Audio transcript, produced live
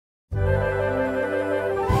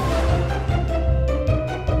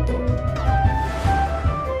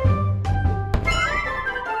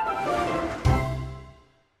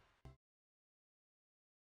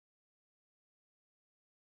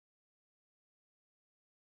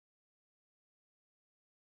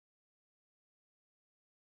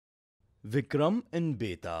Vikram and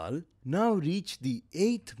Betal now reach the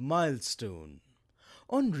 8th milestone.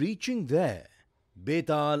 On reaching there,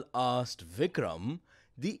 Betal asked Vikram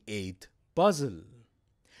the 8th puzzle.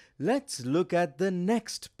 Let's look at the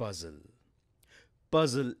next puzzle.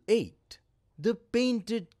 Puzzle 8. The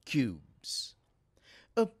painted cubes.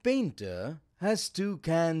 A painter has 2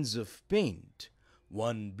 cans of paint,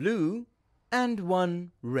 one blue and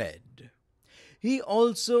one red. He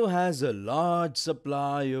also has a large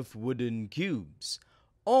supply of wooden cubes,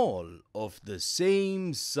 all of the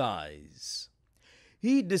same size.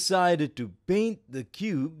 He decided to paint the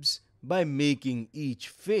cubes by making each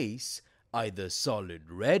face either solid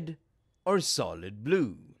red or solid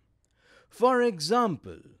blue. For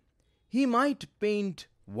example, he might paint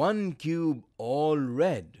one cube all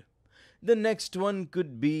red. The next one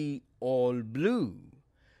could be all blue.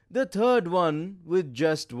 The third one with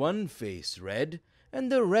just one face red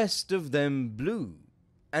and the rest of them blue,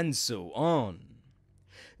 and so on.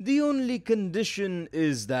 The only condition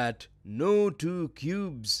is that no 2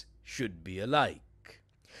 cubes should be alike.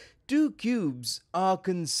 2 cubes are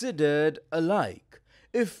considered alike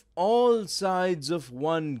if all sides of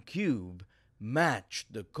one cube match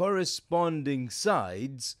the corresponding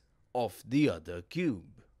sides of the other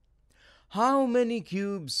cube. How many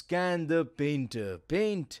cubes can the painter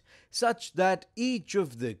paint such that each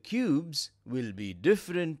of the cubes will be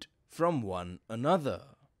different from one another?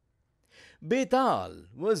 Betal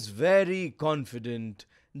was very confident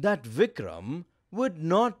that Vikram would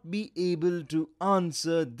not be able to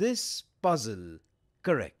answer this puzzle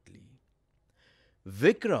correctly.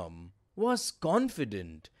 Vikram was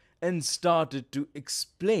confident and started to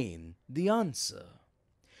explain the answer.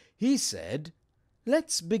 He said,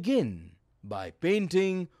 "Let's begin by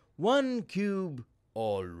painting one cube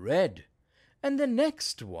all red and the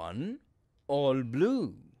next one all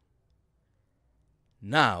blue.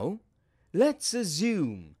 Now, let's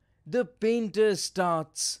assume the painter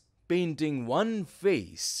starts painting one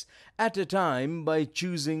face at a time by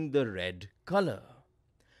choosing the red color.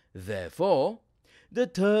 Therefore, the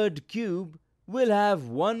third cube will have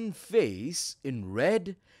one face in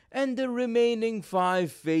red and the remaining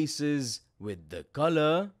 5 faces with the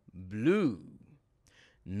color blue.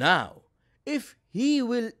 Now, if he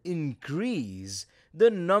will increase the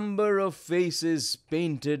number of faces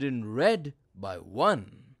painted in red by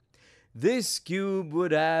 1, this cube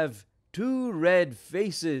would have 2 red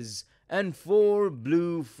faces and 4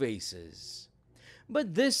 blue faces.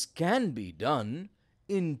 But this can be done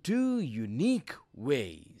in 2 unique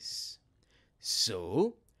ways.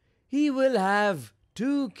 So, he will have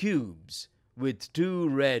 2 cubes with 2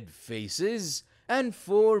 red faces and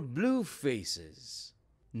 4 blue faces.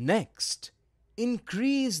 Next,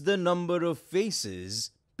 increase the number of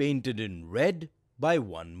faces painted in red by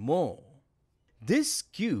 1 more. This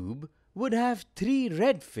cube would have 3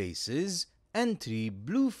 red faces and 3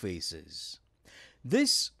 blue faces.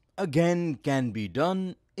 This again can be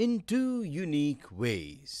done in 2 unique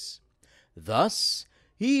ways. Thus,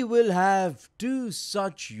 he will have 2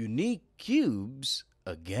 such unique cubes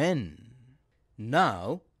again.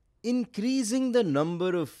 Now, increasing the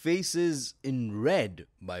number of faces in red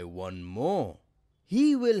by 1 more,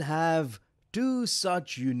 he will have 2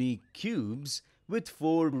 such unique cubes with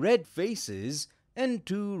 4 red faces and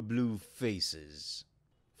 2 blue faces.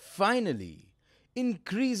 Finally,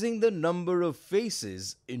 increasing the number of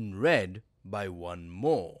faces in red by 1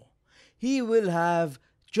 more, he will have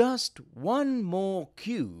just 1 more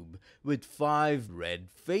cube with 5 red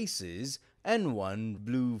faces and 1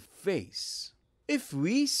 blue face. If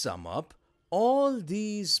we sum up all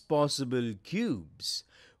these possible cubes,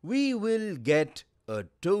 we will get a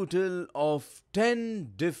total of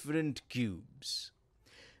 10 different cubes.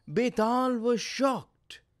 Betal was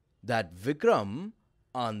shocked that Vikram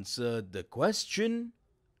answered the question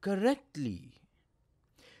correctly.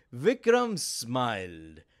 Vikram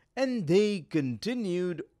smiled and they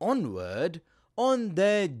continued onward on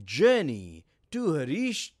their journey to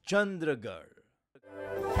Harishchandragarh.